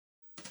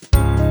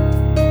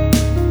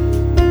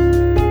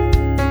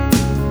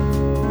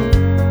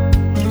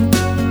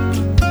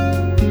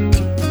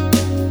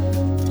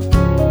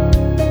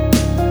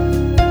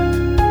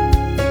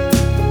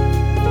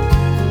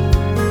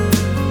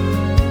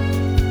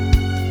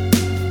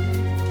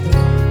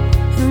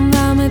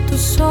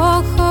tus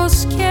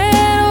ojos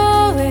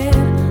quiero ver,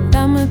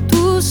 dame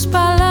tus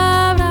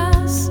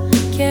palabras,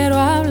 quiero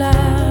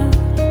hablar,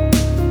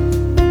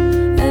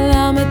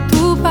 dame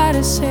tu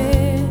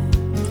parecer.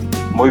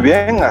 Muy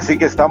bien, así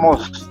que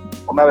estamos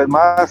una vez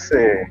más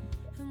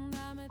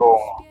con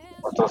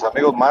nuestros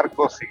amigos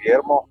Marcos y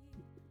Guillermo,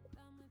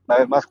 una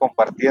vez más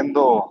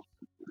compartiendo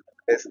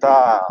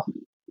esta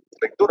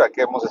lectura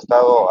que hemos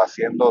estado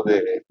haciendo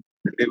del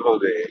libro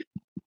de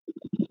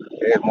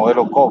El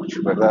modelo coach,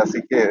 ¿verdad?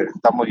 Así que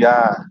estamos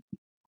ya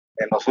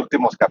en los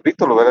últimos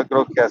capítulos, ¿verdad?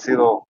 Creo que ha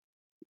sido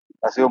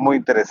muy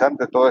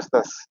interesante todas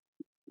estas,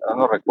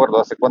 no recuerdo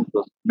hace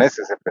cuántos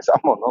meses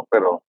empezamos, ¿no?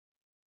 Pero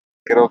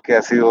creo que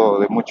ha sido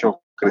de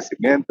mucho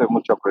crecimiento, de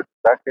mucho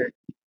aprendizaje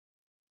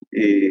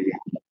y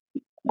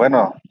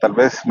bueno, tal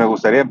vez me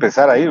gustaría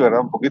empezar ahí,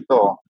 ¿verdad? Un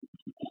poquito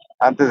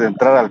antes de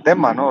entrar al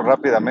tema, ¿no?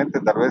 Rápidamente,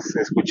 tal vez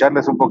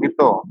escucharles un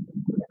poquito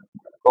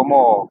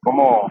cómo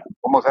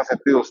se han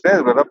sentido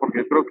ustedes, ¿verdad? Porque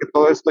yo creo que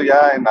todo esto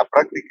ya en la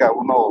práctica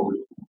uno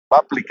va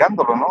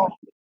aplicándolo, ¿no?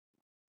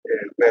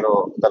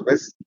 Pero tal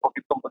vez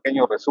un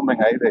pequeño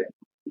resumen ahí de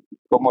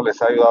cómo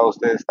les ha ayudado a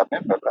ustedes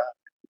también, ¿verdad?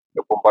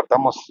 Lo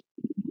compartamos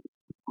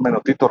un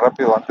minutito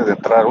rápido antes de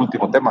entrar al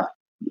último tema.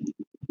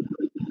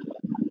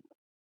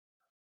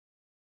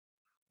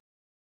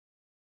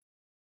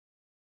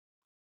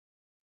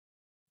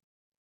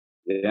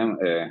 Bien,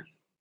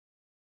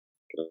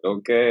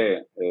 creo que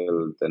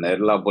el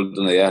tener la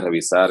oportunidad de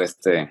revisar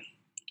este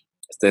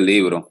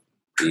libro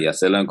y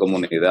hacerlo en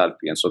comunidad,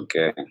 pienso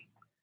que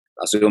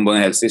ha sido un buen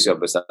ejercicio, a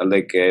pesar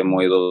de que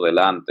hemos ido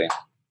adelante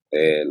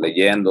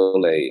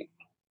leyéndole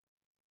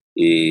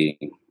y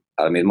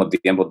al mismo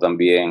tiempo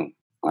también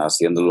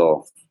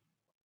haciéndolo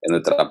en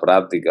nuestras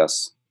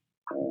prácticas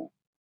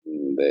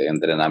de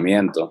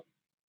entrenamiento.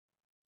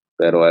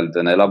 Pero el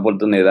tener la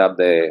oportunidad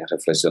de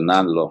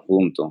reflexionarlo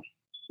juntos,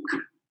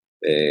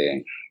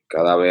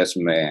 cada vez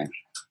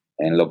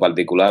en lo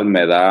particular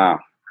me da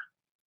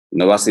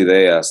nuevas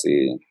ideas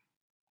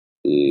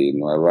y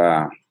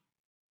nuevas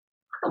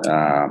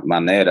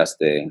maneras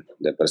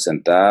de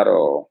presentar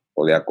o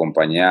de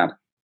acompañar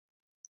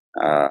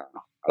a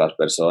las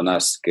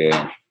personas que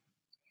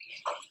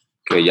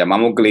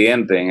llamamos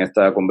clientes en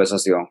esta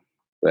conversación,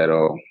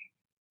 pero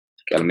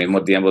que al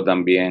mismo tiempo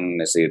también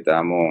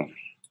necesitamos,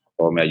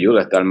 o me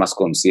ayuda a estar más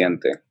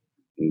consciente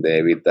de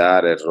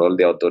evitar el rol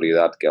de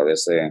autoridad que a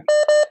veces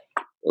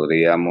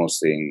podríamos,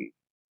 sin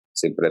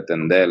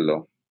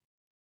pretenderlo,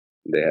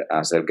 de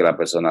hacer que la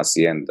persona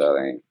sienta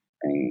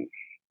en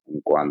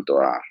cuanto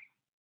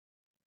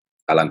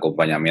al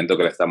acompañamiento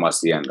que le estamos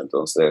haciendo.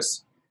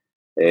 Entonces,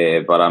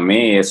 para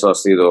mí eso ha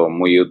sido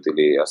muy útil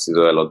y ha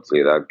sido de la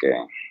utilidad que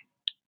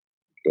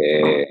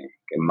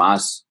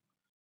más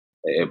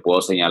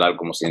puedo señalar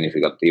como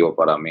significativo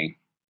para mí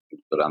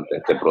durante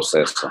este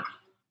proceso.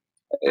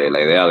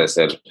 La idea de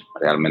ser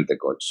realmente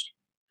coach.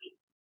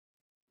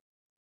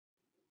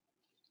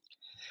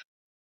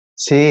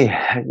 Sí,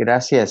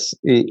 gracias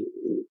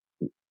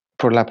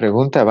por la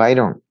pregunta,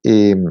 Byron.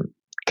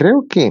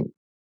 Creo que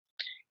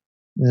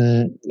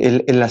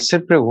el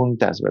hacer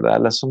preguntas,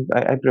 ¿verdad?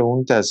 Hay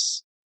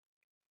preguntas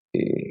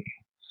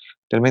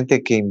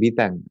realmente que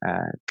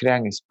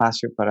crean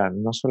espacio para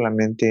no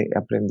solamente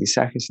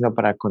aprendizaje, sino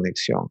para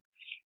conexión.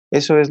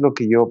 Eso es lo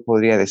que yo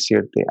podría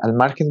decirte. Al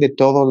margen de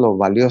todo lo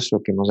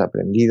valioso que hemos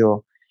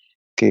aprendido,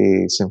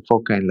 que se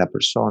enfoca en la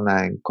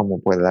persona, en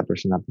cómo puede la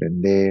persona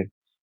aprender,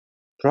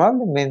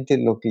 probablemente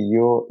lo que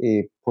yo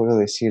puedo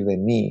decir de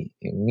mí,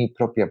 en mi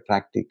propia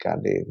práctica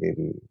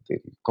del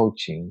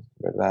coaching,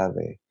 ¿verdad?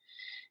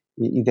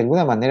 Y de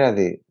alguna manera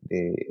de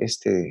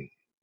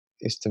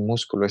este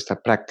músculo,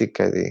 esta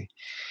práctica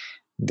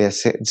de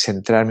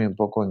centrarme un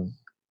poco en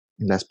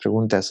las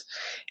preguntas,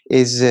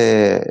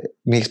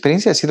 mi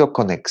experiencia ha sido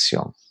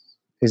conexión.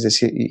 Es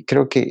decir, y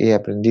creo que he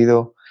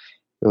aprendido,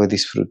 he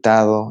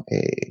disfrutado,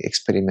 he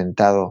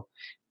experimentado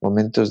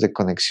momentos de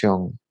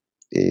conexión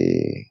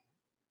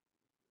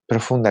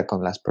profunda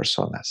con las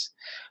personas.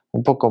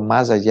 Un poco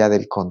más allá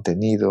del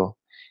contenido,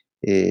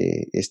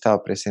 he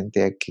estado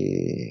presente a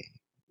que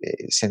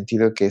he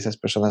sentido que esas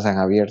personas han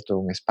abierto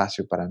un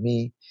espacio para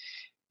mí.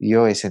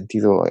 Yo he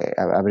sentido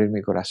abrir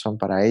mi corazón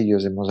para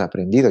ellos, yo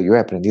he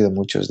aprendido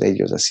muchos de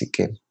ellos, así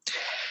que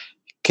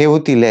qué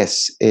útil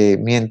es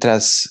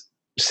mientras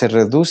se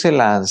reduce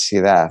la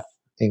ansiedad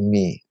en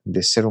mí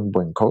de ser un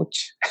buen coach,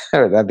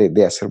 ¿verdad?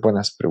 De hacer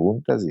buenas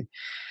preguntas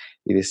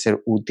y de ser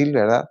útil,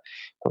 ¿verdad?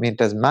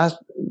 Mientras más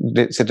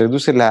se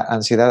reduce la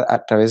ansiedad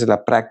a través de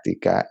la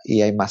práctica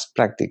y hay más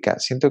práctica,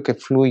 siento que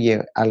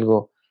fluye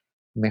algo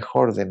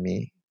mejor de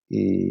mí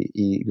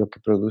y lo que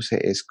produce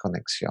es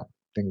conexión.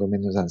 Tengo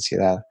menos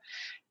ansiedad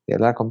de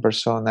hablar con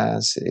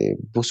personas,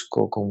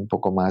 busco con un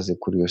poco más de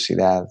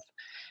curiosidad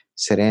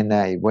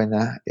serena y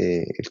buena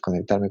el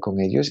conectarme con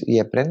ellos y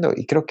aprendo.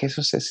 Y creo que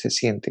eso se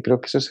siente, creo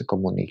que eso se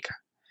comunica,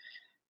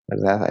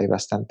 ¿verdad? Hay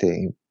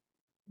bastante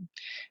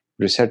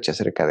research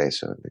acerca de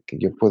eso, de que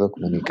yo puedo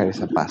comunicar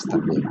esa paz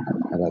también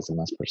a las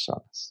demás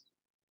personas.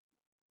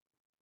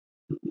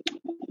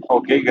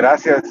 Ok,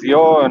 gracias.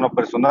 Yo en lo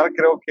personal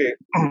creo que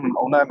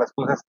una de las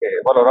cosas que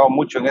he valorado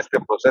mucho en este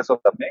proceso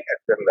también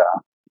es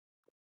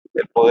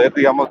el poder,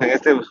 digamos,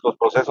 en los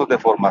procesos de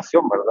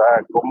formación,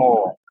 ¿verdad?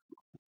 Cómo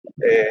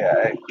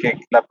que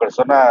la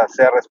persona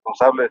sea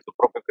responsable de su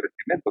propio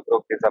crecimiento.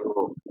 Creo que es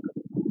algo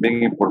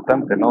bien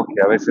importante, ¿no? Que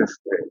a veces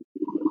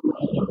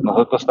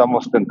nosotros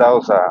estamos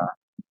tentados a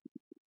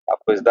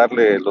pues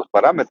darle los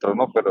parámetros,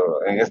 ¿no?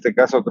 Pero en este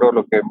caso creo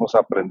lo que hemos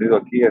aprendido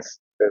aquí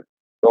es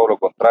todo lo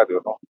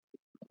contrario, ¿no?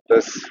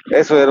 Entonces,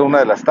 eso era una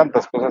de las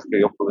tantas cosas que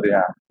yo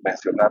podría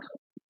mencionar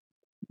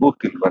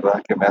útil,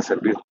 ¿verdad? Que me ha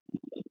servido.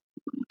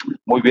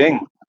 Muy bien.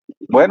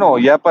 Bueno,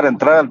 ya para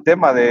entrar al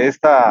tema de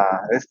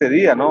este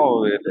día,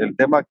 ¿no? El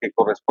tema que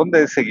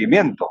corresponde es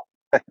seguimiento.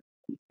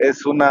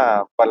 Es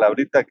una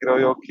palabrita, creo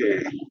yo,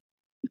 que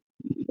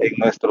en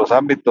nuestros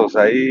ámbitos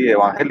ahí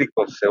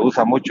evangélicos se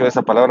usa mucho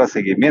esa palabra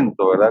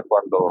seguimiento, ¿verdad?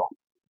 Cuando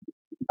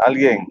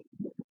alguien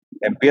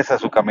empieza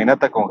su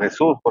caminata con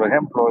Jesús, por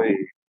ejemplo,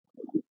 y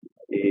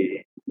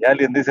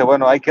alguien dice,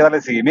 bueno, hay que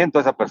darle seguimiento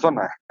a esa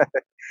persona.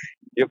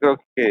 Yo creo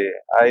que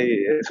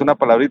es una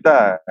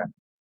palabrita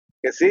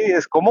que sí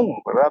es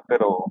común, ¿verdad?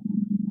 Pero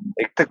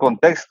en este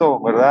contexto,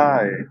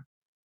 ¿verdad?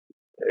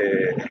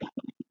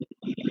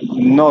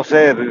 No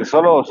sé,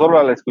 solo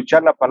al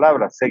escuchar la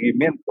palabra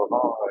seguimiento,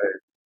 ¿no?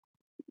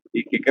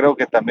 Y que creo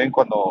que también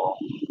cuando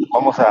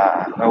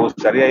me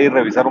gustaría ir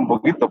revisar un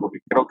poquito, porque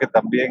creo que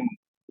también,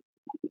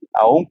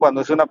 aun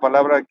cuando es una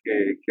palabra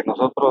que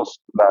nosotros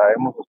la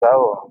hemos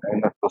usado en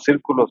nuestros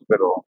círculos,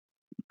 pero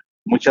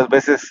muchas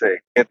veces,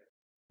 ¿qué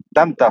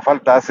tanta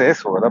falta hace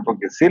eso, verdad?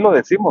 Porque sí lo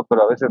decimos,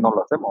 pero a veces no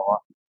lo hacemos,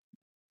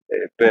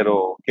 ¿verdad?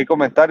 Pero, ¿qué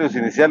comentarios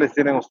iniciales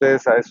tienen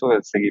ustedes a eso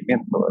del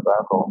seguimiento, verdad?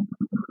 ¿No?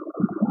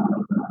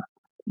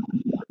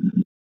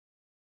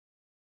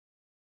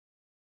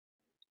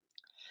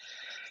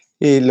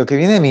 Lo que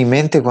viene a mi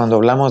mente cuando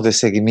hablamos de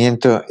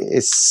seguimiento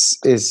es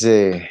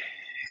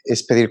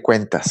pedir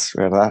cuentas,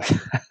 ¿verdad?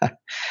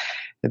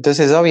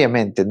 Entonces,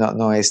 obviamente,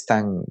 no es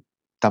tan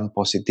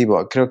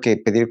positivo. Creo que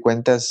pedir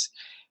cuentas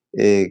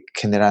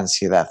genera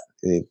ansiedad,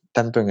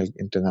 tanto en el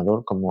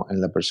entrenador como en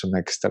la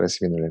persona que está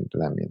recibiendo el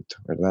entrenamiento,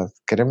 ¿verdad?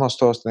 Queremos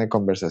todos tener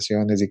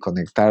conversaciones y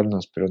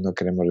conectarnos, pero no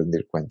queremos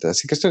rendir cuentas.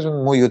 Así que esto es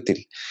muy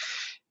útil.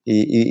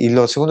 Y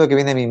lo segundo que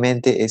viene a mi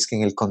mente es que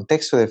en el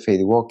contexto de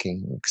Faith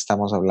Walking, que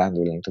estamos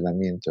hablando del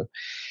entrenamiento,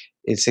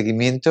 el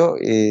seguimiento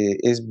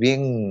es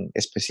bien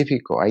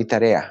específico, hay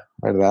tarea,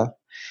 ¿verdad?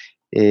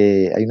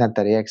 Hay una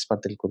tarea que es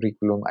parte del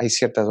currículum, hay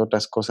ciertas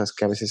otras cosas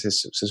que a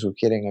veces se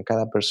sugieren a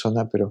cada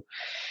persona, pero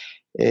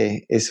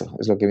eso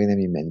es lo que viene a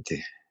mi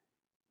mente.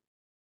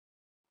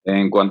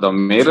 En cuanto a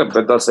mí,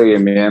 respecto al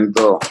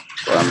seguimiento,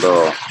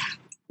 cuando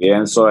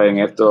pienso en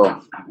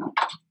esto,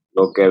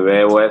 lo que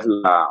veo es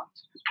la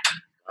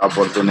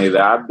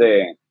oportunidad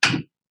que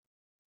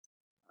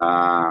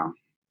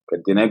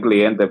tiene el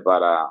cliente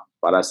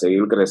para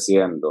seguir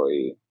creciendo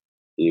y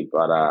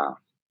para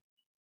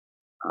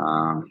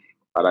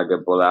que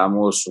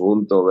podamos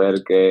juntos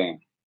ver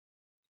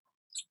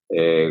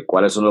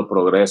cuáles son los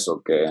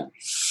progresos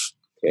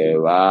que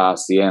va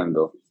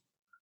haciendo,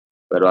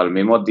 pero al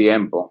mismo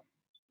tiempo,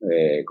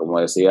 como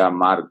decía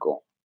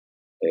Marco,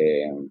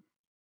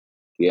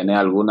 tiene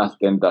algunas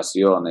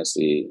tentaciones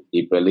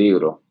y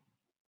peligros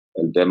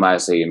el tema de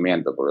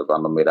seguimiento, porque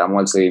cuando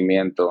miramos el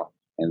seguimiento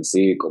en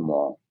sí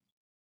como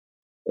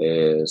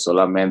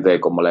solamente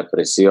como la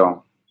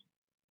expresión,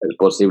 es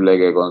posible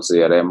que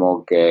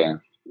consideremos que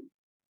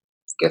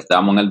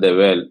estamos en el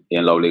deber y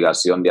en la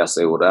obligación de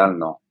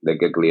asegurarnos de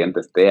que el cliente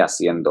esté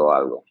haciendo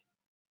algo.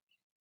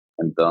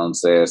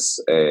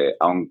 Entonces,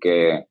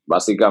 aunque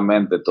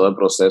básicamente todo el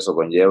proceso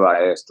conlleva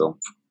esto,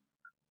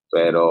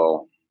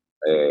 pero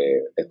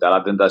está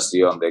la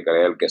tentación de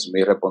creer que es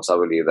mi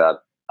responsabilidad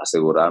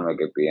asegurarme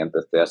que el cliente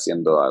esté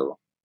haciendo algo.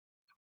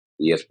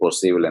 Y es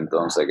posible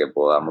entonces que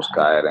podamos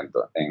caer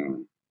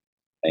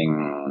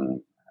en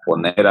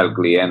poner al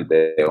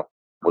cliente en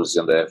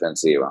posición de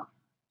defensiva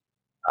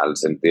al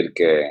sentir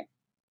que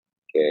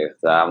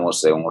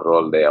estamos en un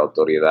rol de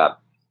autoridad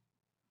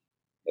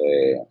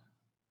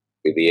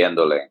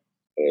pidiéndole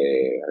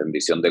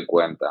rendición de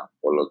cuenta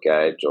por lo que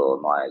ha hecho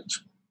o no ha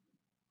hecho.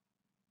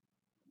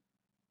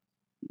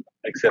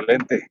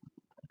 Excelente,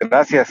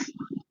 gracias.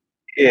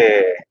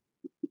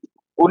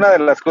 Una de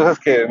las cosas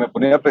que me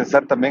ponía a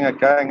pensar también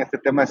acá en este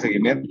tema de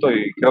seguimiento,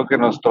 y creo que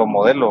nuestro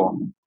modelo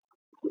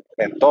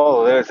en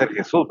todo debe ser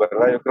Jesús,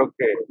 ¿verdad? Yo creo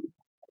que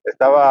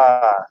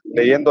estaba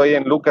leyendo ahí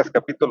en Lucas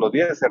capítulo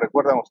 10, ¿se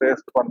recuerdan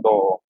ustedes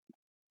cuando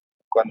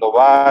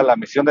va a la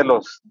misión de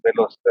los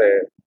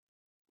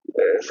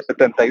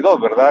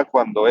 72, ¿verdad?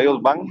 Cuando ellos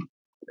van,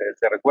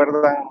 se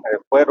recuerdan,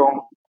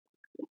 fueron,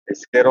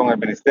 hicieron el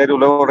ministerio,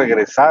 luego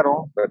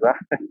regresaron, ¿verdad?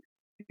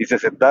 Y se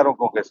sentaron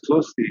con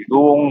Jesús y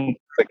hubo un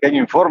pequeño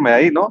informe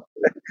ahí, ¿no?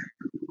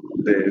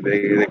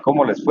 De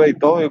cómo les fue y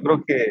todo. Yo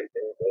creo que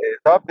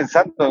estaba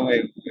pensando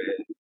en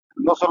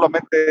no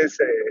solamente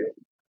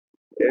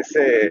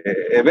ese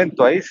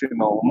evento ahí,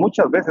 sino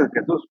muchas veces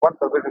Jesús,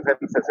 cuántas veces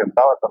él se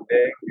sentaba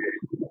también,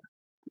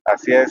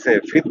 hacía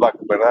ese feedback,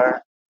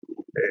 ¿verdad?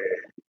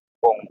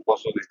 con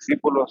sus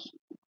discípulos.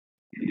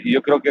 Y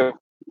yo creo que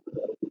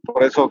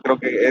por eso creo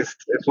que es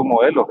un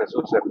modelo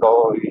Jesús en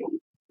todo y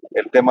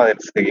el tema del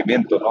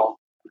seguimiento, ¿no?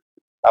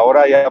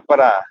 Ahora ya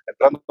para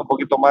entrando un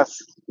poquito más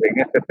en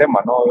este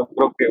tema, ¿no? Yo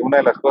creo que una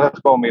de las cosas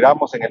como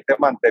miramos en el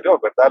tema anterior,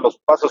 ¿verdad? Los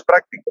pasos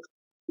prácticos.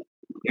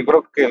 Yo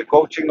creo que el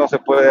coaching no se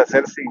puede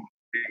hacer sin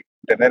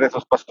tener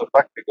esos pasos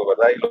prácticos,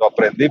 ¿verdad? Y lo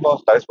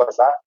aprendimos la vez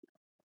pasada.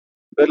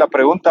 Entonces la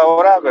pregunta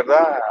ahora,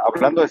 ¿verdad?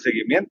 Hablando de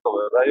seguimiento,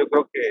 ¿verdad? Yo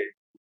creo que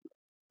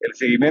el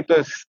seguimiento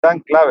es tan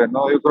clave,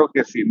 ¿no? Yo creo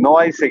que si no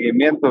hay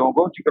seguimiento en un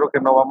coaching, creo que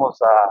no vamos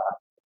a,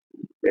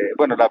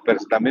 bueno,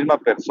 la misma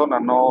persona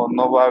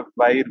no va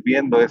a ir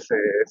viendo ese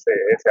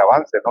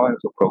avance, ¿no? En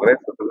su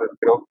progreso. Entonces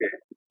creo que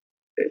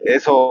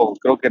eso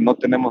creo que no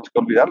tenemos que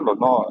olvidarlo,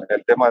 ¿no? En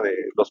el tema de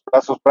los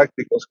pasos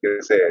prácticos que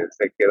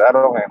se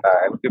quedaron en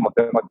el último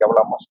tema que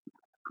hablamos.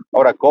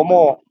 Ahora,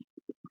 ¿cómo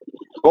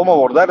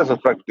abordar esos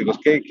prácticos?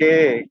 ¿Qué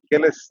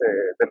les,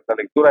 de la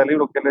lectura del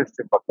libro, qué les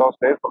impactó a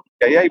ustedes? Porque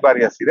ahí hay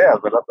varias ideas,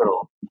 ¿verdad?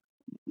 Pero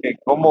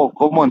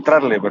 ¿cómo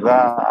entrarle,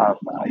 ¿verdad?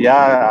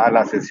 Ya a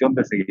la sesión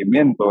de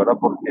seguimiento, ¿verdad?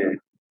 Porque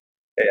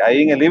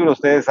ahí en el libro,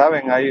 ustedes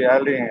saben, hay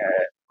alguien,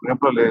 por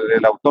ejemplo,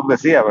 el autor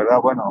decía, ¿verdad?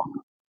 Bueno,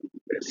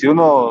 si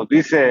uno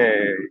dice,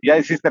 ya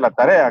hiciste la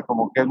tarea,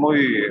 como que es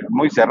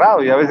muy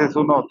cerrado y a veces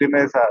uno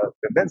tiene esa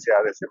tendencia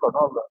a decirlo,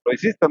 ¿no? ¿Lo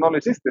hiciste o no lo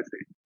hiciste? Sí.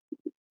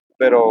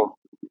 Pero,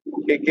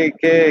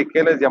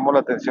 ¿qué les llamó la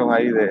atención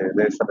ahí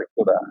de esa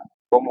lectura?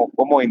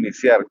 ¿Cómo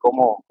iniciar?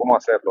 ¿Cómo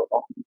hacerlo,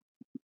 no?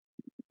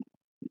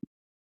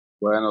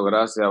 Bueno,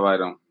 gracias,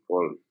 Byron,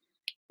 por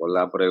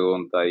la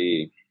pregunta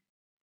y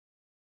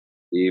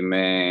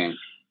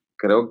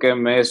creo que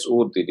me es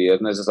útil y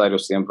es necesario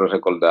siempre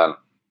recordar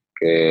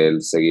que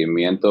el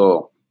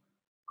seguimiento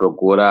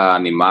procura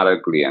animar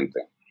al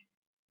cliente.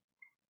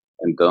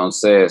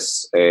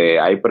 Entonces,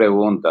 hay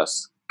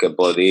preguntas que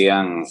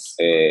podrían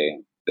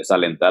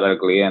desalentar al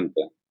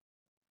cliente,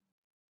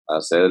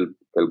 hacer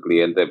que el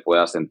cliente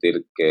pueda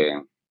sentir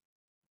que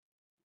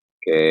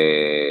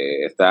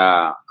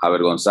está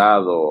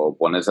avergonzado o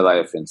ponerse a la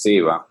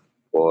defensiva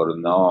por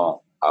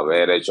no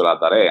haber hecho la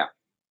tarea,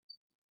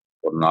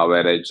 por no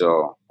haber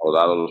hecho o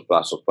dado los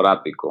pasos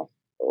prácticos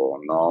o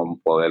no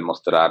poder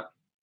mostrar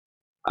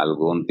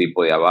algún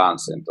tipo de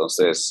avance.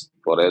 Entonces,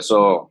 por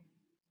eso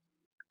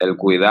el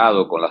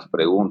cuidado con las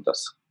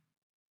preguntas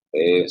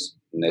es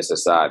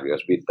necesario,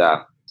 es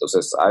vital.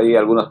 Entonces, hay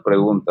algunas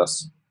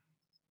preguntas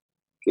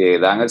que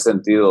dan el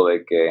sentido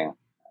de que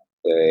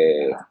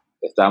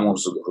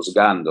estamos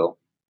juzgando,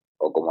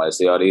 o como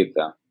decía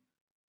ahorita,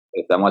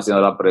 estamos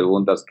haciendo las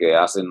preguntas que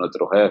hacen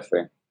nuestro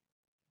jefe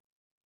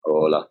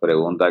o las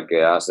preguntas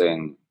que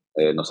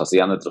nos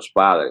hacían nuestros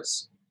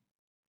padres,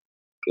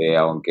 que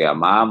aunque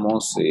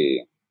amamos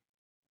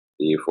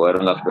y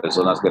fueron las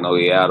personas que nos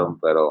guiaron,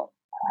 pero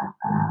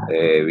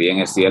bien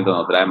es cierto,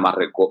 nos traen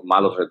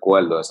malos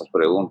recuerdos esas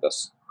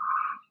preguntas.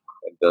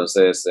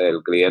 Entonces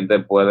el cliente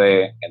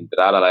puede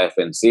entrar a la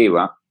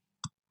defensiva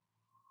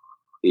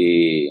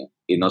y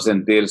no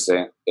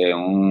sentirse en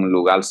un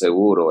lugar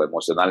seguro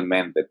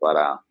emocionalmente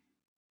para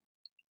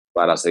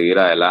seguir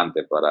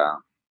adelante,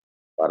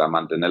 para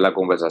mantener la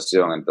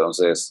conversación.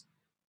 Entonces,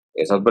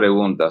 esas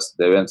preguntas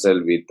deben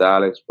ser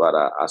vitales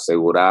para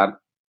asegurar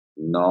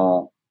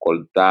no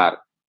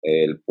cortar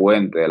el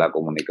puente de la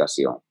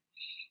comunicación.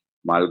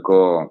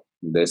 Marco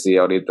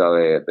decía ahorita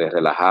de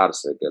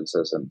relajarse, que él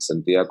se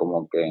sentía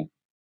como que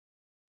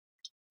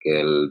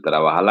el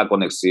trabajar la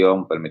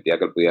conexión permitía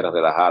que él pudiera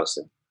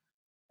relajarse.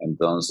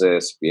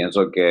 Entonces,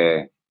 pienso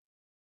que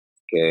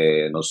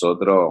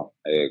nosotros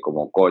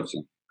como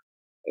coaching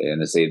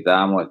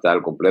necesitamos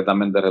estar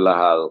completamente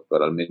relajados,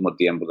 pero al mismo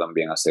tiempo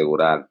también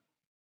asegurar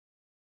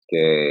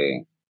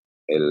que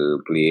el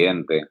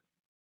cliente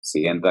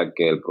sienta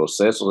que el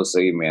proceso de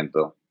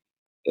seguimiento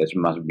es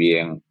más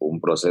bien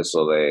un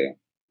proceso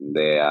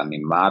de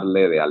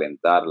animarle, de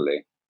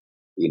alentarle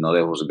y no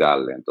de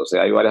juzgarle. Entonces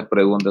hay varias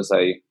preguntas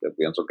ahí que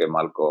pienso que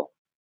Marco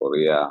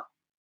podría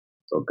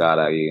tocar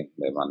ahí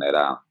de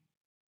manera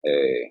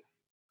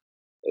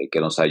que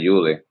nos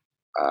ayude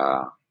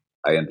a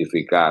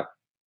identificar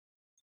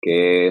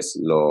qué es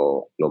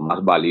lo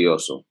más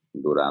valioso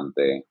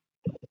durante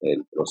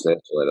el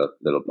proceso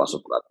de los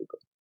pasos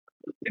prácticos.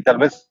 Y tal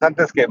vez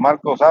antes que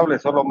Marcos hable,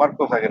 solo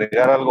Marcos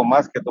agregar algo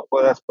más que tú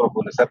puedas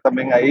profundizar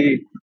también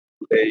ahí.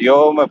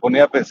 Yo me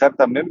ponía a pensar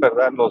también,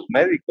 ¿verdad? Los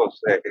médicos,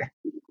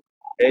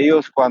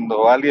 ellos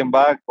cuando alguien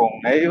va con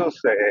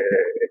ellos,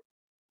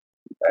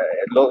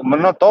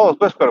 no todos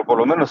pues, pero por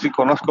lo menos sí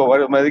conozco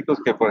varios médicos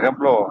que, por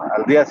ejemplo,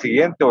 al día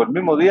siguiente o el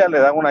mismo día le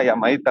dan una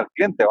llamadita al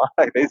cliente, ¿va?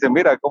 Y le dicen,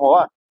 mira, ¿cómo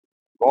va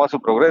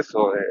su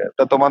progreso?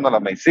 Está tomando la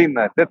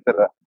medicina,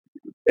 etcétera.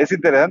 Es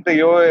interesante,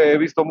 yo he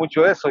visto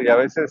mucho eso y a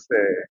veces,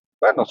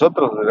 bueno,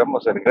 nosotros,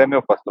 digamos, el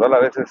gremio pastoral, a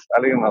veces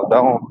alguien nos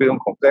pide un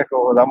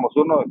consejo, damos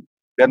uno,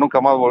 ya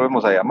nunca más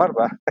volvemos a llamar,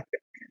 ¿va?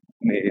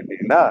 ni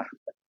nada.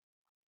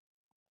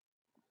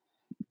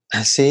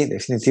 Sí,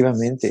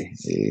 definitivamente.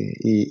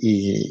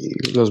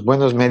 Y los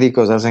buenos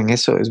médicos hacen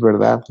eso, es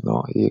verdad,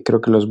 ¿no? Y creo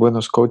que los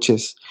buenos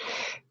coaches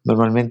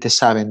normalmente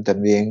saben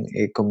también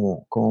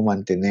cómo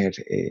mantener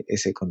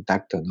ese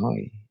contacto, ¿no?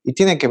 Y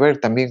tiene que ver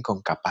también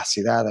con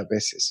capacidad. A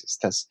veces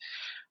estás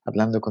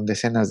hablando con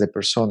decenas de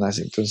personas,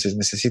 entonces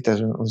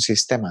necesitas un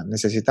sistema.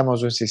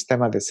 Necesitamos un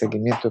sistema de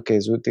seguimiento que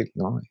es útil,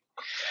 ¿no?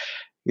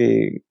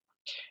 Eh,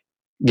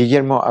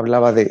 Guillermo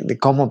hablaba de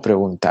cómo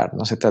preguntar,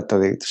 no se trata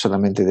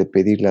solamente de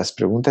pedir las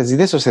preguntas, y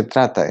de eso se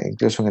trata.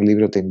 Incluso en el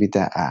libro te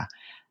invita a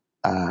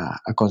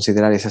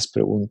considerar esas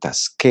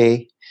preguntas.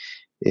 ¿Qué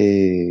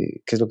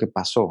es lo que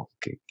pasó?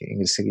 Que en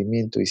el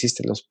seguimiento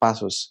hiciste los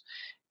pasos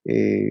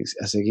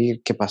a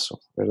seguir, ¿qué pasó?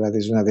 ¿Verdad?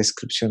 Es una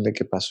descripción de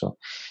qué pasó.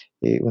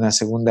 Una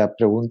segunda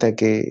pregunta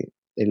que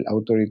el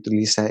autor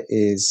utiliza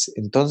es,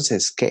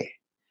 entonces, ¿qué?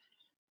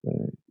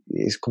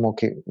 Es como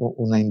que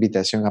una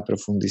invitación a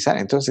profundizar.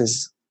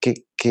 Entonces,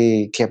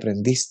 ¿qué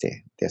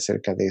aprendiste de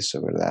acerca de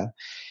eso, verdad?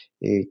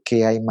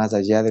 ¿Qué hay más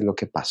allá de lo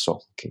que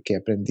pasó? ¿Qué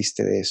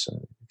aprendiste de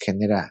eso?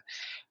 Genera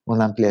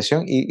una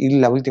ampliación. Y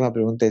la última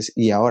pregunta es,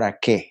 ¿y ahora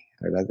qué?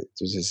 ¿Verdad?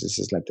 Entonces,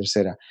 esa es la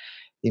tercera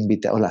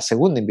o la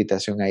segunda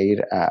invitación a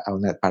ir a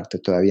una parte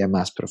todavía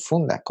más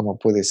profunda, cómo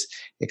puedes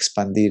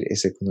expandir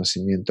ese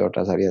conocimiento a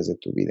otras áreas de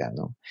tu vida,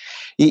 ¿no?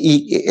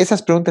 Y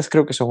esas preguntas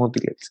creo que son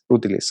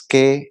útiles.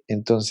 ¿Qué?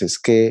 Entonces,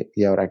 ¿qué?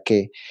 ¿Y ahora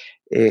qué?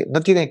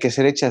 No tienen que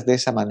ser hechas de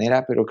esa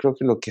manera, pero creo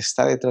que lo que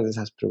está detrás de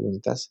esas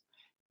preguntas,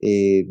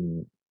 eh,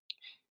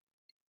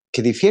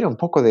 que difiere un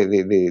poco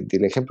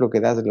del ejemplo que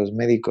das de los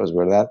médicos,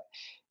 ¿verdad?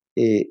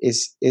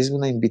 Es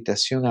una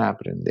invitación a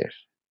aprender.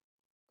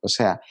 O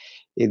sea,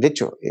 de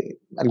hecho,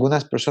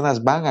 algunas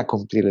personas van a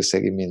cumplir el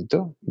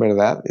seguimiento,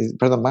 ¿verdad?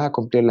 Perdón, van a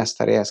cumplir las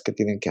tareas que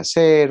tienen que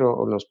hacer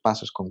o los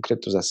pasos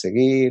concretos a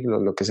seguir,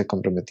 lo que se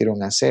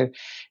comprometieron a hacer.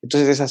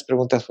 Entonces esas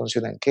preguntas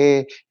funcionan,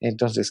 ¿qué?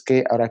 Entonces,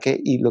 ¿qué? ¿Ahora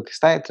qué? Y lo que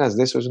está detrás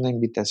de eso es una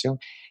invitación,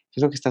 ¿qué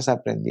es lo que estás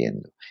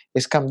aprendiendo?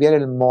 Es cambiar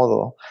el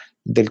modo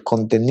del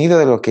contenido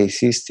de lo que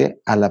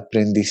hiciste al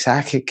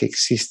aprendizaje que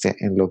existe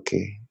en lo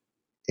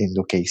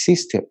que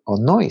hiciste o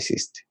no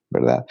hiciste,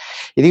 ¿verdad?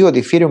 Y digo,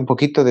 difiere un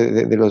poquito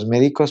de los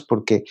médicos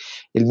porque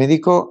el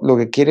médico lo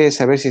que quiere es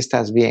saber si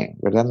estás bien,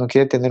 ¿verdad? No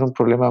quiere tener un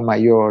problema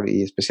mayor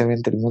y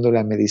especialmente el mundo de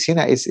la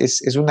medicina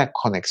es una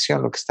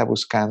conexión lo que está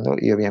buscando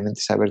y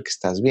obviamente saber que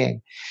estás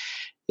bien.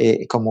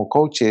 Como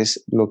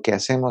coaches, lo que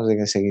hacemos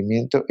en el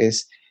seguimiento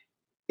es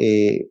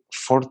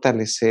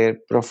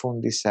fortalecer,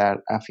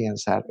 profundizar,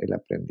 afianzar el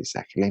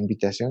aprendizaje. La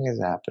invitación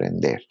es a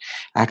aprender.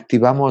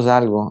 Activamos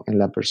algo en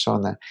la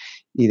persona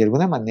y de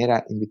alguna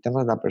manera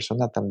invitamos a la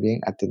persona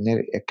también a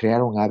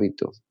crear un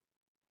hábito.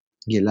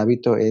 Y el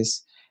hábito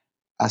es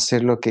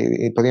hacer lo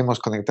que, podríamos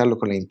conectarlo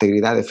con la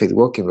integridad de Faith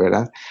Walking,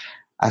 ¿verdad?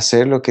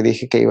 Hacer lo que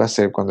dije que iba a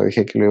hacer cuando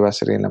dije que lo iba a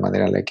hacer en la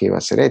manera en la que iba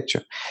a ser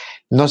hecho.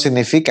 No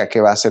significa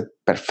que va a ser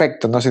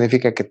perfecto, no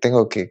significa que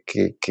tengo que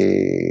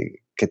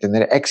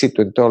tener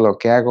éxito en todo lo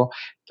que hago,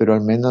 pero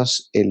al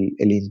menos el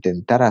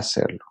intentar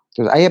hacerlo.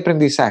 Entonces, hay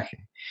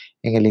aprendizaje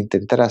en el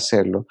intentar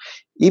hacerlo.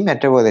 Y me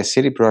atrevo a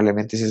decir, y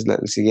probablemente ese es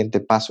el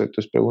siguiente paso de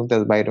tus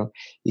preguntas, Byron,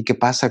 ¿y qué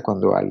pasa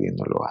cuando alguien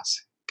no lo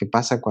hace? ¿Qué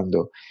pasa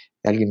cuando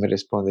alguien me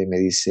responde y me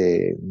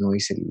dice, no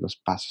hice los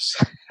pasos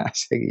a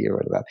seguir,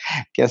 ¿verdad?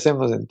 ¿Qué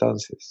hacemos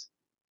entonces?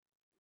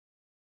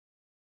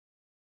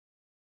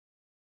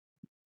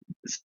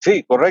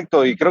 Sí,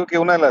 correcto. Y creo que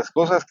una de las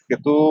cosas que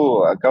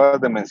tú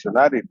acabas de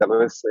mencionar y tal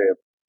vez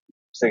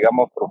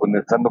sigamos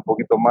profundizando un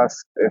poquito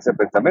más ese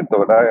pensamiento,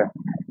 ¿verdad?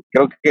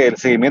 Creo que el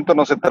seguimiento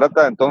no se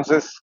trata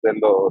entonces,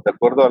 de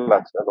acuerdo a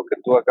lo que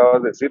tú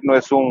acabas de decir, no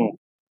es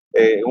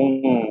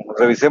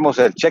revisemos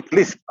el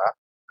checklist,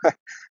 ¿verdad?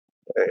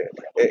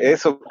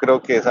 Eso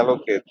creo que es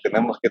algo que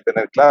tenemos que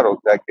tener claro,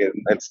 o sea, que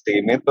el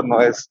seguimiento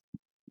no es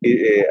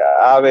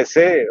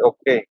ABC,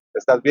 ok,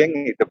 estás bien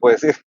y te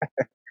puedes ir,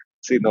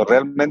 sino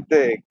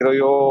realmente creo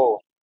yo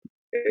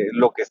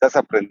lo que estás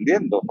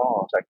aprendiendo, ¿no?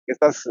 O sea, que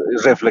estás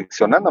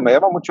reflexionando, me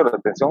llama mucho la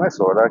atención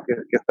eso, ¿verdad? Que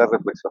estás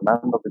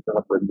reflexionando, que estás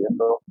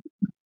aprendiendo,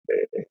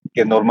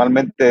 que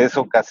normalmente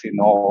eso casi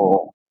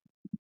no,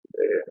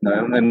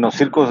 en los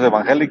círculos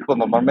evangélicos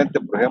normalmente,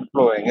 por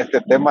ejemplo, en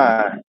este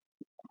tema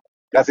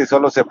casi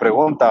solo se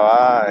pregunta,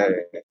 va,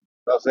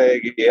 no sé,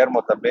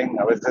 Guillermo también,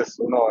 a veces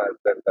uno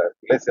en las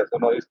iglesias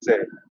uno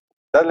dice,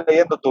 ¿estás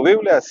leyendo tu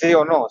Biblia? ¿Sí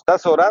o no?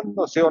 ¿Estás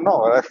orando? ¿Sí o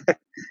no? ¿Verdad?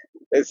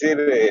 Es decir,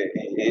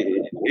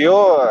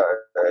 yo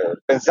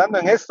pensando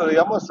en esto,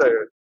 digamos,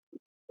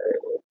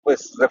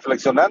 pues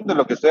reflexionando en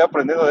lo que estoy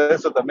aprendiendo de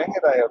eso también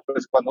era,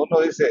 pues cuando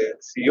uno dice,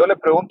 si yo le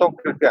pregunto a un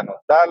cristiano,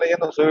 ¿está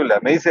leyendo su Biblia?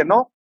 Me dice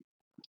no,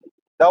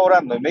 está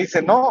orando y me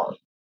dice no,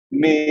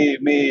 mi,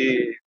 mi,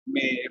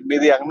 mi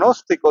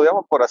diagnóstico,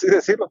 digamos, por así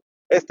decirlo,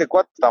 este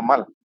cuate está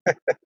mal,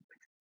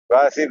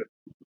 va a decir,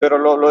 pero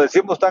lo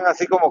decimos tan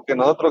así como que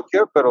nosotros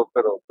quiero,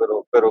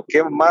 pero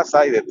 ¿qué más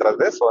hay detrás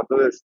de eso?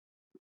 Entonces,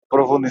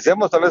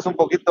 profundicemos tal vez un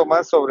poquito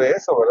más sobre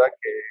eso, ¿verdad?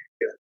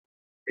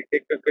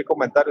 ¿Qué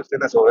comentarios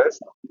tienes sobre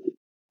eso?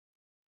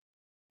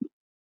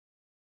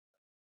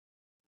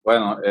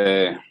 Bueno,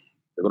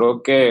 yo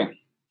creo que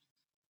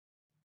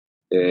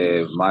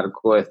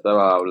Marco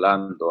estaba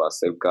hablando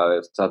acerca de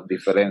estas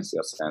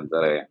diferencias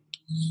entre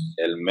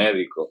el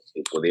médico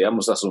y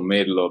podríamos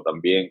asumirlo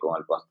también con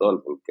el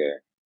pastor,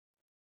 porque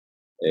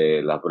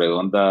las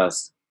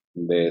preguntas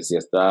de si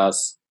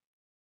estás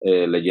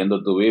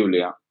leyendo tu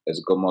Biblia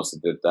es como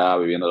si te está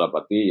viviendo la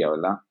patilla,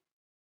 ¿verdad?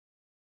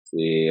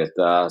 Si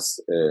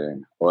estás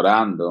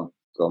orando,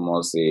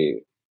 como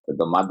si te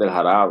tomaste el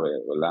jarabe,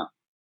 ¿verdad?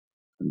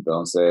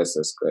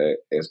 Entonces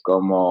es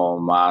como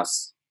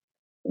más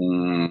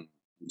un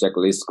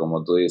checklist,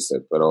 como tú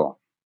dices, pero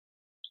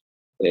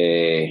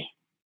eh,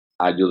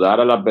 ayudar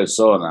a la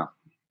persona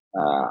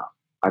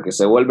a que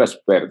se vuelva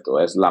experto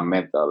es la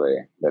meta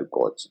del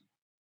coach.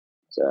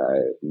 O sea,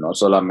 no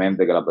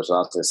solamente que la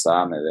persona se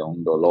sane de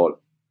un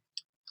dolor,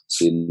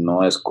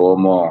 sino es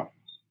como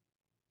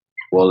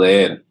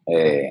poder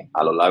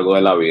a lo largo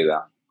de la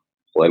vida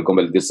poder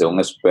convertirse en un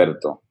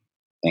experto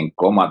en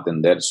cómo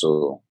atender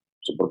su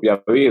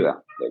propia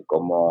vida, de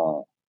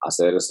cómo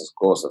hacer esas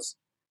cosas.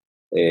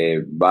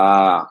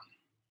 Va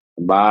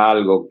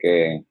algo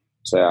que,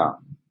 o sea,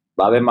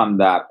 va a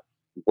demandar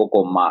un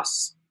poco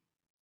más,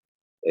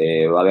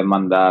 va a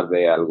demandar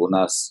de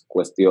algunas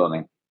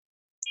cuestiones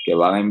que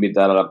van a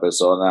invitar a la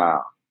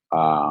persona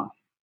a,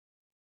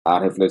 a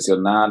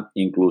reflexionar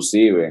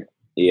inclusive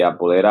y a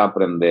poder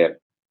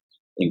aprender,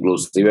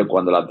 inclusive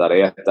cuando la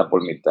tarea está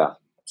por mitad.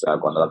 O sea,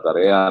 cuando la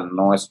tarea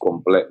no es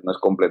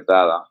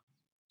completada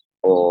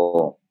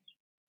o,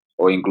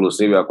 o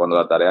inclusive cuando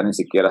la tarea ni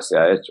siquiera se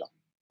ha hecho.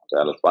 O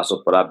sea, los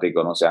pasos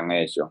prácticos no se han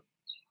hecho.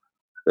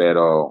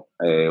 Pero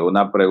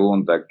una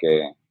pregunta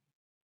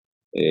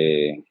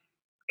eh,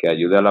 que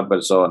ayude a la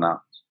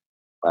persona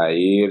a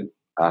ir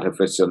a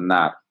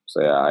reflexionar, o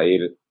sea, a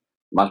ir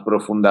más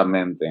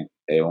profundamente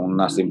en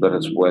una simple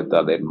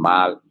respuesta de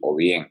mal o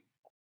bien,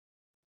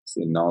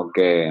 sino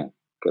que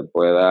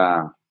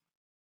pueda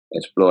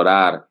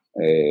explorar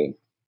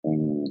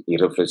y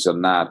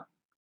reflexionar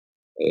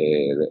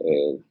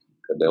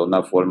de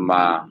una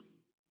forma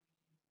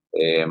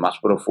más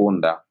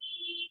profunda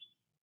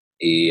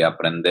y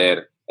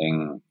aprender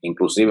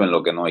inclusive en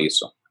lo que no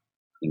hizo,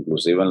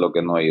 inclusive en lo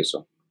que no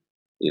hizo,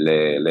 y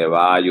le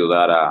va a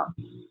ayudar a,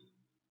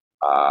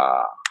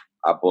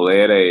 a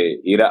poder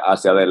ir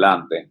hacia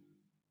adelante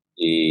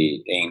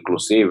e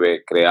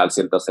inclusive crear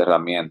ciertas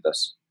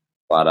herramientas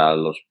para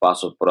los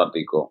pasos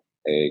prácticos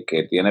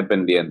que tiene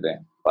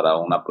pendiente para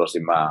una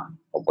próxima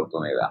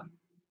oportunidad.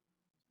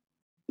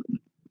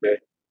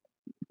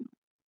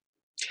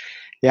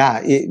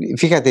 Ya, y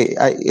fíjate,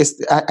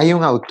 hay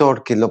un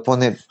autor que lo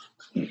pone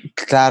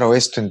claro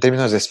esto en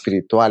términos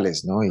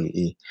espirituales, ¿no?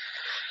 Y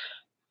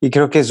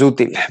creo que es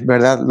útil,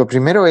 ¿verdad? Lo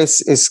primero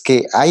es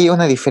que hay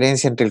una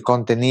diferencia entre el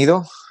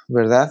contenido,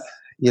 ¿verdad?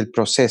 Y el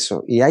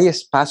proceso. Y hay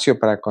espacio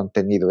para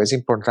contenido. Es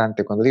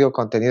importante. Cuando digo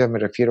contenido me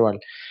refiero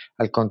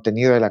al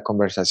contenido de la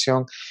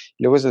conversación.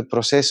 Luego es el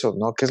proceso,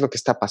 ¿no? ¿Qué es lo que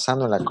está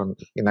pasando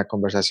en la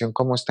conversación?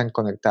 ¿Cómo están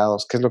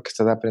conectados? ¿Qué es lo que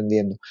estás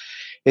aprendiendo?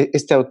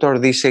 Este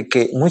autor dice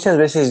que muchas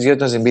veces Dios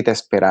nos invita a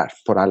esperar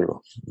por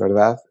algo,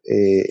 ¿verdad?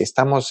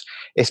 Estamos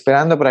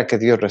esperando para que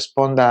Dios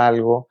responda a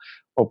algo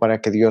o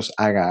para que Dios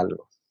haga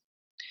algo.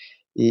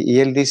 Y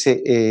él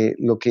dice,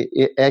 lo que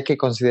hay que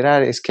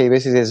considerar es que a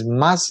veces es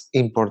más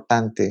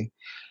importante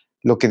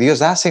lo que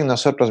Dios hace en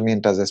nosotros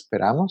mientras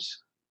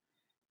esperamos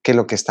que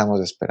lo que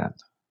estamos esperando,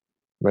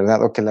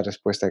 ¿verdad? O que la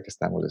respuesta que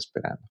estamos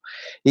esperando.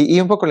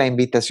 Y un poco la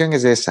invitación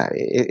es esa,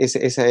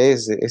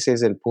 ese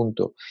es el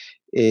punto.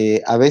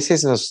 A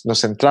veces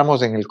nos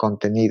centramos en el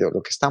contenido,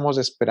 lo que estamos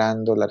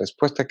esperando, la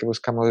respuesta que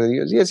buscamos de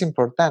Dios, y es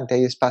importante,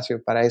 hay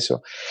espacio para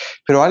eso,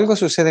 pero algo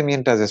sucede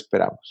mientras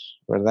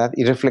esperamos, ¿verdad?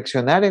 Y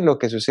reflexionar en lo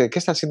que sucede, ¿qué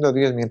está haciendo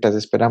Dios mientras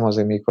esperamos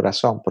de mi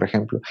corazón, por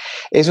ejemplo?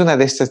 Es una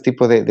de estos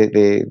tipos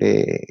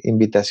de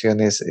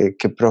invitaciones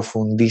que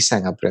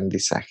profundizan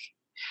aprendizaje.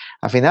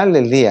 Al final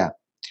del día,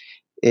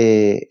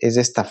 es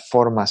esta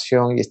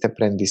formación y este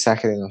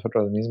aprendizaje de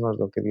nosotros mismos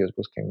lo que Dios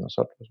busca en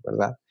nosotros,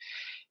 ¿verdad?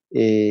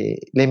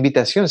 La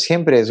invitación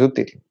siempre es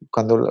útil.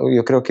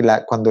 Yo creo que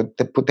cuando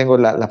tengo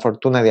la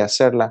fortuna de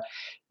hacerla,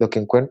 lo que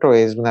encuentro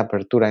es una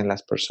apertura en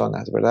las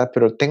personas, ¿verdad?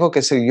 Pero tengo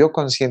que ser yo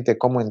consciente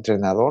como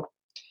entrenador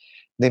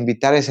de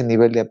invitar a ese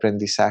nivel de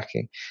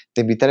aprendizaje,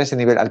 de invitar a ese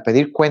nivel. Al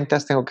pedir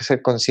cuentas, tengo que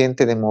ser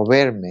consciente de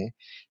moverme,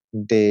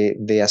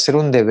 de hacer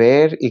un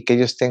deber y que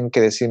ellos tengan que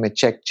decirme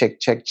check, check,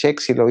 check, check,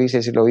 si lo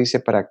hice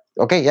para,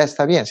 ok, ya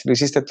está bien, si lo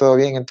hiciste todo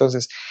bien,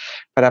 entonces,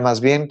 para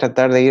más bien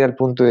tratar de ir al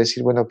punto de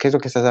decir, bueno, ¿qué es lo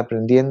que estás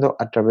aprendiendo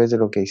a través de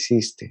lo que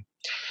hiciste?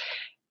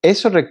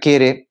 Eso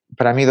requiere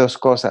para mí dos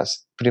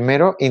cosas.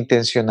 Primero,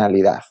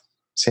 intencionalidad,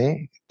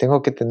 ¿sí?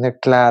 Tengo que tener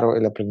claro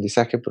el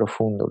aprendizaje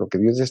profundo, lo que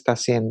Dios está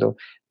haciendo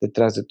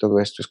detrás de todo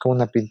esto. Es como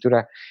una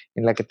pintura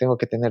en la que tengo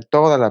que tener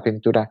toda la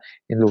pintura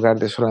en lugar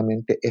de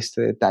solamente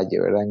este detalle,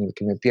 ¿verdad? En el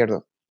que me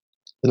pierdo.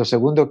 Lo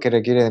segundo que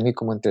requiere de mí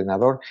como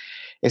entrenador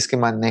es que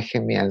maneje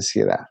mi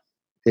ansiedad.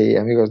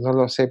 Amigos, no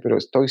lo sé, pero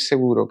estoy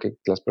seguro que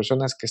las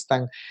personas que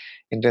están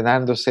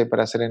entrenándose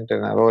para ser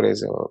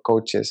entrenadores o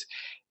coaches,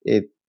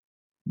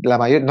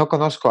 no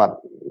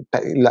conozco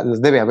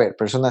las debe haber,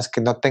 personas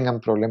que no tengan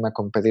problema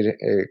con pedir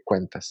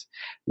cuentas.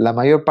 La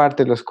mayor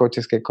parte de los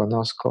coaches que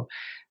conozco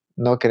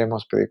no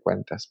queremos pedir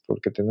cuentas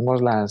porque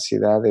tenemos la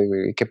ansiedad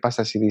de qué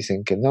pasa si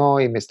dicen que no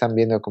y me están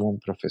viendo como un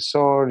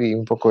profesor y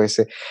un poco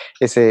ese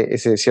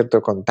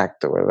cierto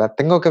contacto, ¿verdad?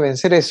 Tengo que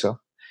vencer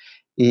eso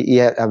y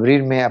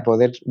abrirme a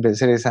poder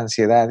vencer esa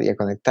ansiedad y a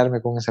conectarme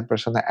con esa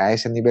persona a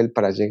ese nivel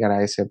para llegar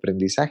a ese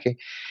aprendizaje,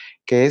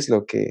 que es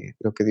lo que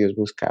Dios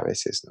busca a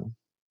veces, ¿no?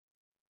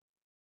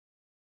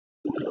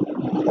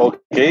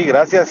 Ok,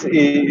 gracias.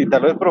 Y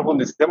tal vez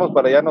profundicemos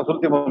para ya en los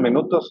últimos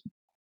minutos.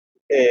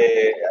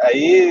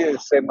 Ahí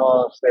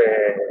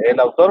el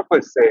autor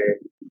pues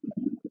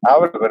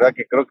habla, ¿verdad?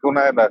 Que creo que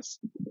una de las,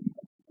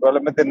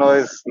 probablemente no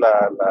es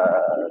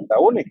la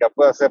única,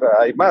 puede ser,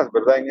 hay más,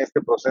 ¿verdad? En este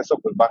proceso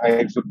pues van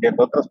a ir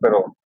surgiendo otras,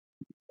 pero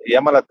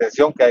llama la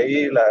atención que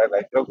ahí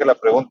creo que la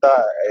pregunta,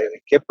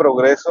 ¿qué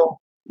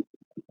progreso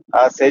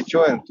has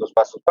hecho en tus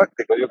pasos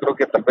prácticos? Yo creo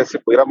que tal vez si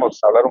pudiéramos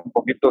hablar un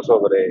poquito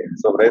sobre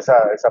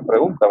esa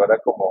pregunta, ¿verdad?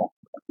 Como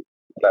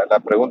la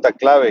pregunta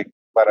clave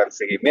para el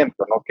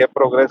seguimiento, ¿no? ¿Qué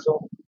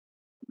progreso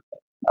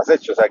has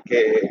hecho? O sea,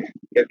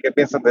 ¿qué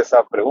piensan de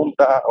esa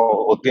pregunta?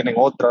 ¿O tienen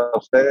otra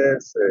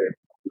ustedes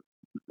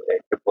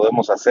que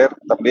podemos hacer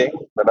también,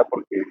 ¿verdad?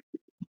 Porque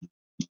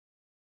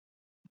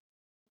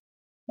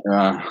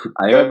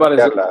a mí me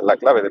pareció, la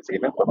clave del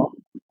seguimiento, ¿no?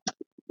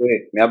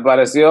 sí, me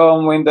pareció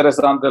muy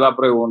interesante la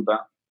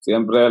pregunta,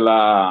 siempre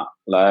la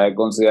he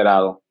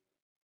considerado,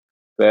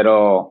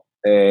 pero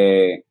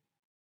creo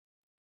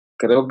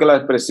que la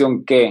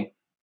expresión que,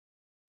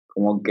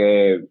 como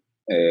que,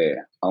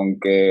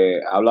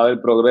 aunque habla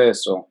del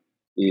progreso,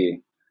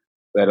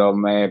 pero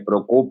me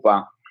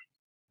preocupa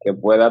que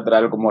pueda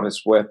traer como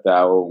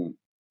respuesta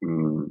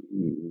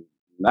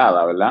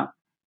nada, ¿verdad?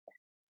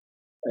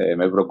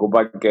 Me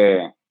preocupa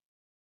que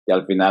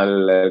al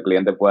final el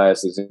cliente pueda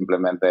decir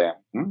simplemente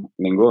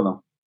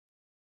ninguno.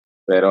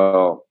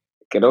 Pero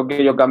creo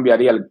que yo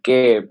cambiaría el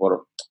qué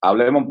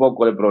hablemos un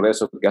poco del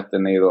progreso que has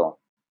tenido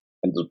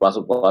en tus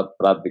pasos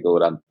prácticos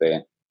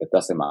durante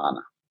esta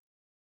semana,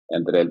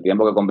 entre el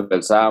tiempo que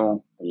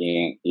conversamos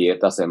y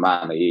esta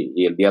semana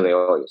y el día de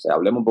hoy. O sea,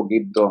 hablemos un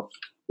poquito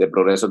del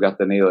progreso que has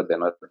tenido desde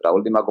nuestra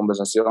última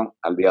conversación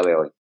al día de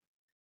hoy.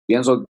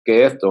 Pienso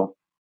que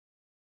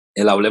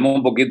hablemos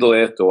un poquito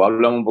de esto, o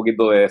háblame un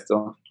poquito de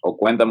esto, o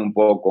cuéntame un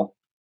poco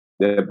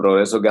del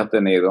progreso que has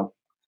tenido.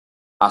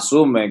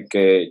 Asume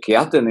que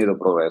has tenido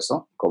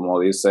progreso, como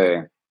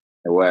dice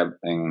Webb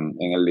en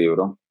el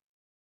libro,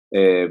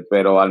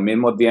 pero al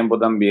mismo tiempo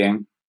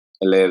también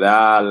le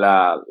da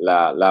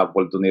la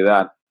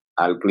oportunidad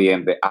al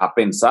cliente a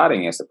pensar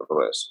en ese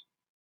progreso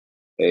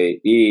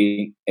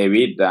y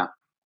evita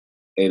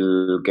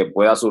el que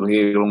pueda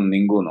surgir un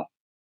ninguno,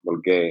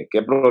 porque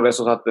 ¿qué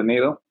progresos has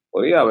tenido?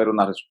 Podría haber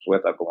una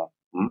respuesta como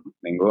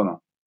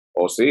ninguno,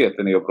 o sí, he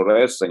tenido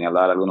progresos,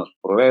 señalar algunos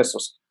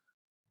progresos,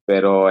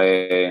 pero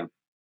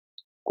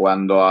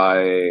cuando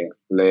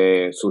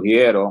le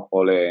sugiero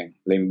o le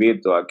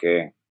invito a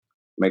que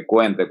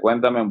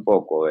cuéntame un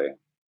poco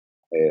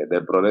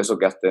del progreso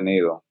que has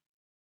tenido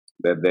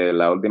desde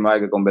la última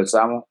vez que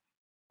conversamos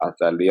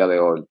hasta el día de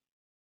hoy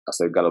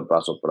acerca de los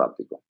pasos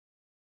prácticos.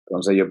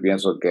 Entonces yo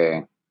pienso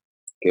que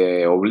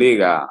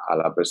obliga a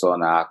la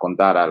persona a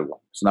contar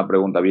algo. Es una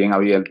pregunta bien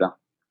abierta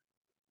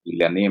y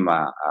le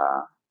anima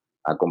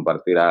a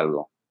compartir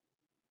algo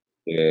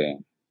que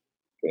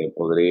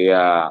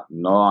podría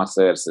no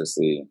hacerse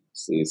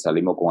si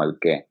salimos con el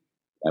qué.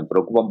 Me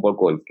preocupa un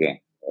poco el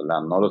qué,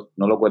 ¿verdad?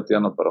 No lo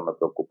cuestiono, pero me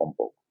preocupa un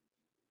poco.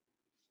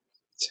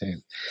 Sí.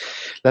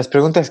 Las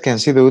preguntas que han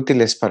sido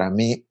útiles para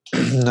mí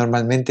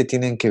normalmente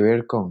tienen que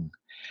ver con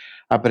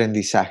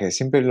aprendizaje.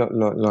 Siempre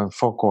lo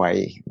enfoco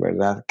ahí,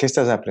 ¿verdad? ¿Qué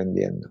estás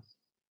aprendiendo?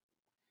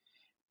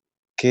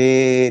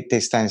 ¿Qué te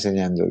está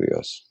enseñando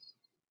Dios?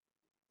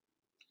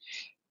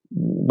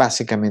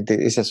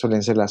 Básicamente, esas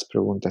suelen ser las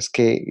preguntas.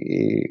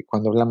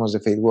 Cuando hablamos de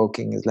faith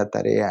walking es la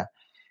tarea.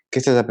 ¿Qué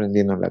estás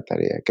aprendiendo en la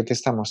tarea? ¿Qué te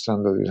está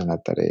mostrando Dios en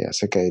la tarea?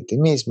 Acerca de ti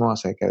mismo,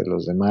 acerca de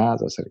los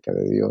demás, acerca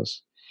de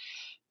Dios.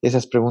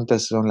 Esas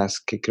preguntas son las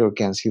que creo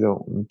que han sido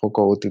un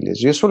poco útiles.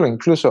 Yo suelo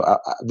incluso a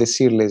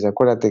decirles,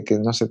 acuérdate que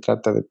no se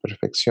trata de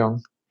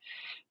perfección,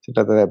 se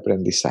trata de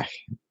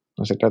aprendizaje.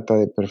 No se trata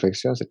de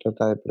perfección, se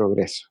trata de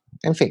progreso.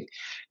 En fin,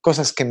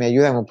 cosas que me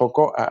ayudan un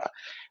poco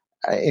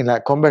en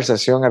la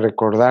conversación a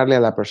recordarle a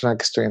la persona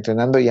que estoy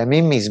entrenando y a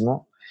mí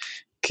mismo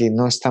que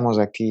no estamos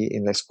aquí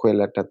en la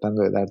escuela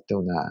tratando de darte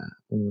una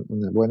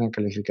buena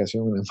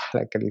calificación, una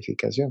mala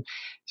calificación,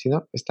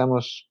 sino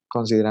estamos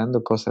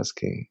considerando cosas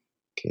que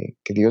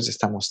Dios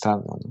está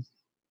mostrando, ¿no?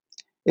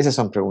 Esas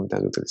son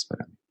preguntas útiles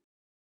para mí.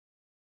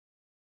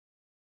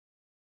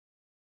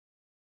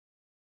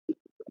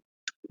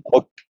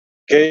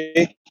 Ok,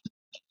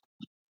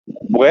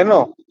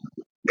 bueno,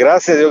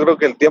 gracias. Yo creo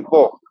que el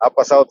tiempo ha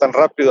pasado tan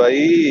rápido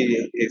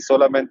ahí y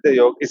solamente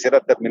yo quisiera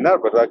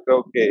terminar, ¿verdad?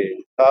 Creo que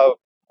estaba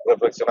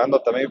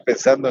reflexionando también,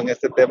 pensando en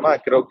este tema.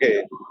 Creo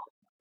que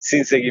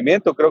sin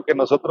seguimiento, creo que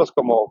nosotros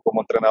como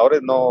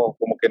entrenadores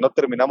como que no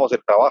terminamos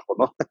el trabajo,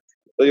 ¿no?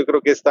 Entonces yo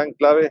creo que es tan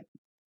clave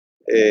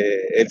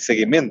el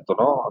seguimiento,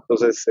 ¿no?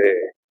 Entonces,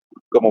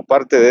 como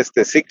parte de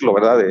este ciclo,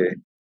 ¿verdad?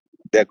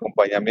 De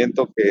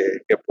acompañamiento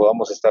que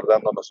podamos estar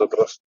dando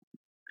nosotros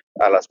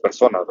a las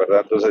personas,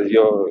 ¿verdad? Entonces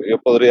yo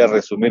podría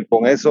resumir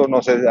con eso,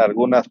 no sé,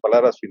 algunas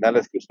palabras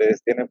finales que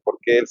ustedes tienen, por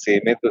qué el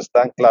seguimiento es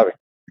tan clave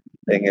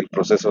en el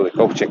proceso de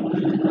coaching.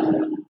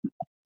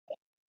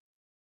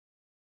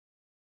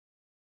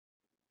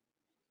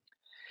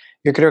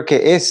 Yo creo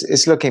que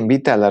es lo que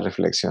invita a la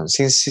reflexión.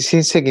 Sin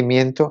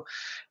seguimiento,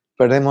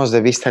 perdemos de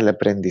vista el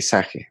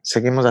aprendizaje.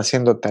 Seguimos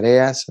haciendo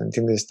tareas, ¿me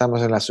entiendes?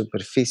 Estamos en la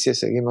superficie,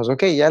 seguimos,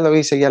 ok, ya lo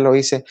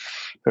hice,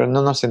 pero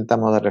no nos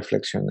sentamos a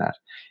reflexionar.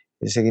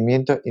 El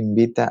seguimiento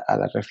invita a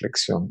la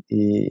reflexión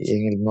y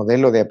en el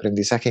modelo de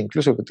aprendizaje,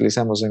 incluso que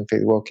utilizamos en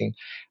Faith Walking,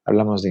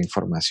 hablamos de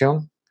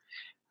información,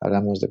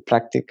 hablamos de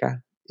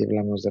práctica y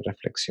hablamos de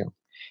reflexión.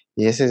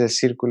 Y ese es el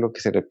círculo que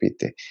se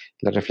repite.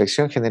 La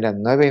reflexión genera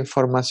nueva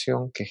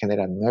información, que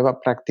genera nueva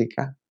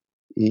práctica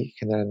y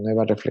genera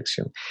nueva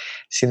reflexión.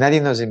 Si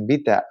nadie nos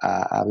invita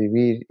a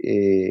vivir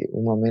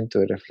un momento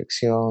de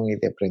reflexión y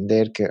de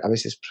aprender, que a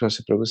veces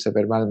se produce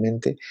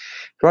verbalmente,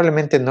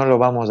 probablemente no lo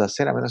vamos a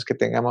hacer a menos que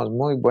tengamos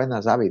muy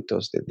buenos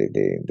hábitos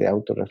de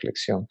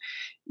autorreflexión.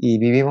 Y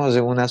vivimos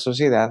en una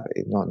sociedad,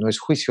 no es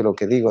juicio lo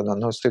que digo,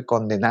 no estoy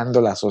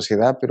condenando la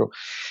sociedad, pero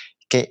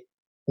que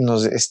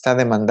nos está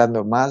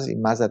demandando más y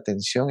más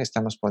atención,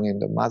 estamos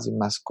poniendo más y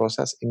más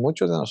cosas y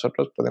muchos de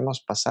nosotros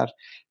podemos pasar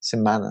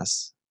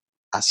semanas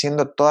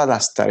haciendo todas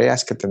las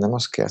tareas que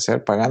tenemos que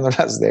hacer, pagando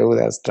las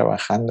deudas,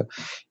 trabajando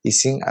y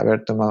sin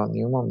haber tomado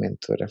ni un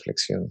momento de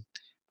reflexión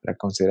para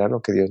considerar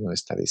lo que Dios nos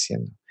está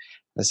diciendo.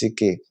 Así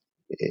que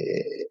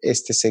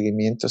este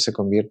seguimiento se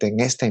convierte en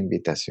esta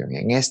invitación,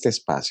 en este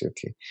espacio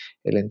que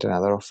el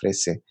entrenador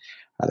ofrece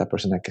a la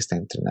persona que está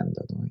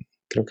entrenando, ¿no? Y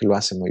creo que lo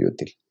hace muy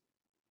útil.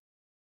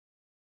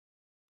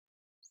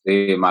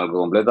 Sí, Marco,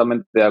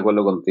 completamente de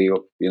acuerdo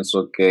contigo.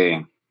 Pienso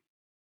que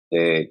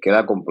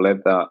queda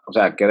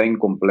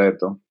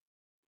incompleto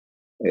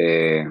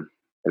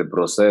el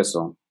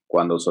proceso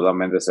cuando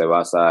solamente se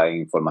basa en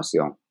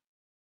información.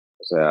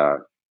 O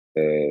sea,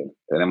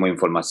 tenemos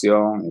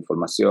información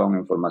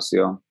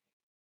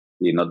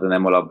y no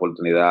tenemos la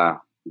oportunidad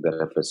de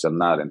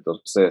reflexionar.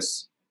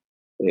 Entonces,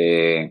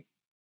 el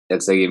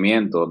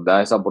seguimiento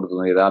da esa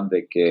oportunidad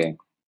de que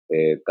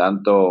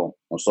tanto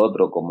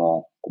nosotros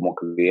como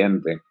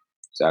cliente,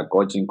 o sea,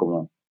 coaching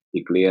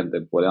y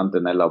cliente, puedan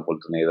tener la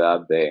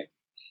oportunidad de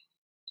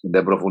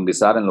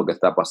profundizar en lo que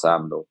está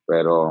pasando,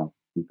 pero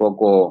un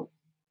poco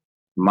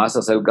más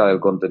acerca del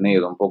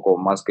contenido, un poco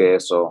más que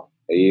eso,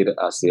 ir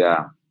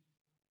hacia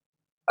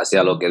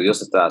lo que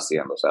Dios está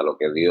haciendo, o sea, lo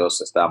que Dios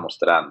está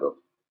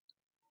mostrando.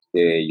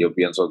 Yo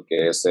pienso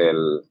que es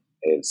el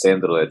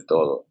centro de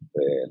todo.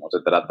 No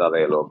se trata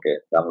de lo que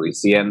estamos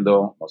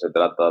diciendo, no se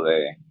trata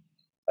de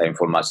la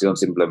información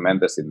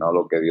simplemente, sino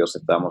lo que Dios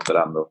está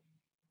mostrando.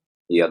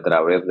 Y a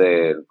través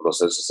del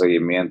proceso de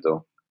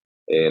seguimiento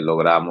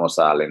logramos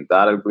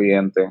alentar al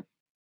cliente,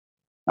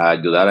 a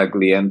ayudar al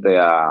cliente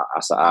a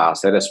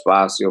hacer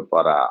espacio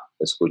para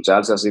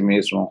escucharse a sí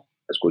mismo,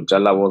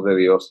 escuchar la voz de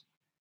Dios.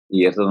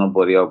 Y esto no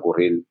podría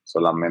ocurrir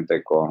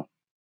solamente con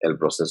el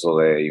proceso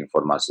de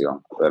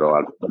información, pero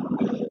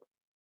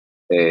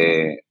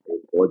el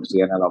coach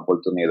tiene la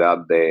oportunidad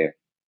de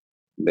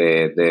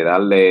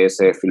darle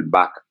ese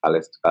feedback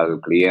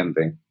al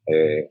cliente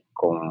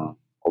con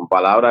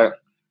palabras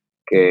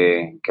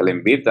que le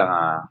invitan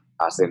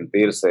a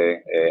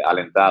sentirse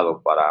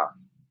alentado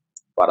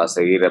para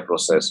seguir el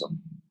proceso,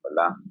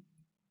 ¿verdad?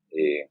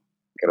 Y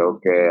creo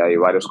que hay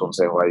varios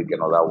consejos ahí que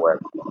nos da bueno.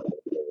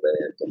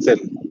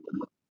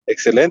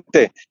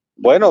 Excelente.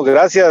 Bueno,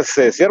 gracias,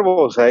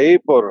 siervos, ahí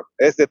por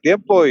este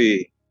tiempo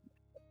y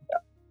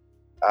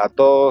a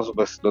todos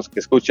pues, los que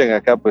escuchen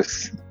acá,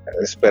 pues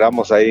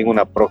esperamos ahí en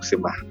una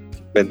próxima.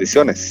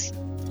 Bendiciones.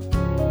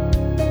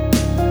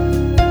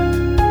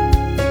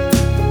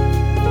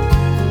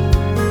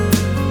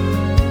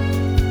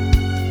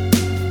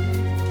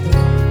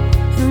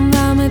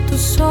 Dame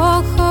tus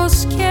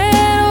ojos,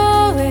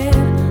 quiero ver,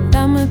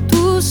 dame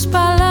tus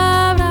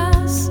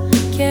palabras,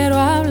 quiero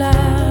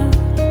hablar,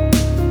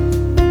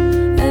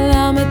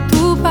 dame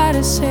tu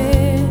parecer.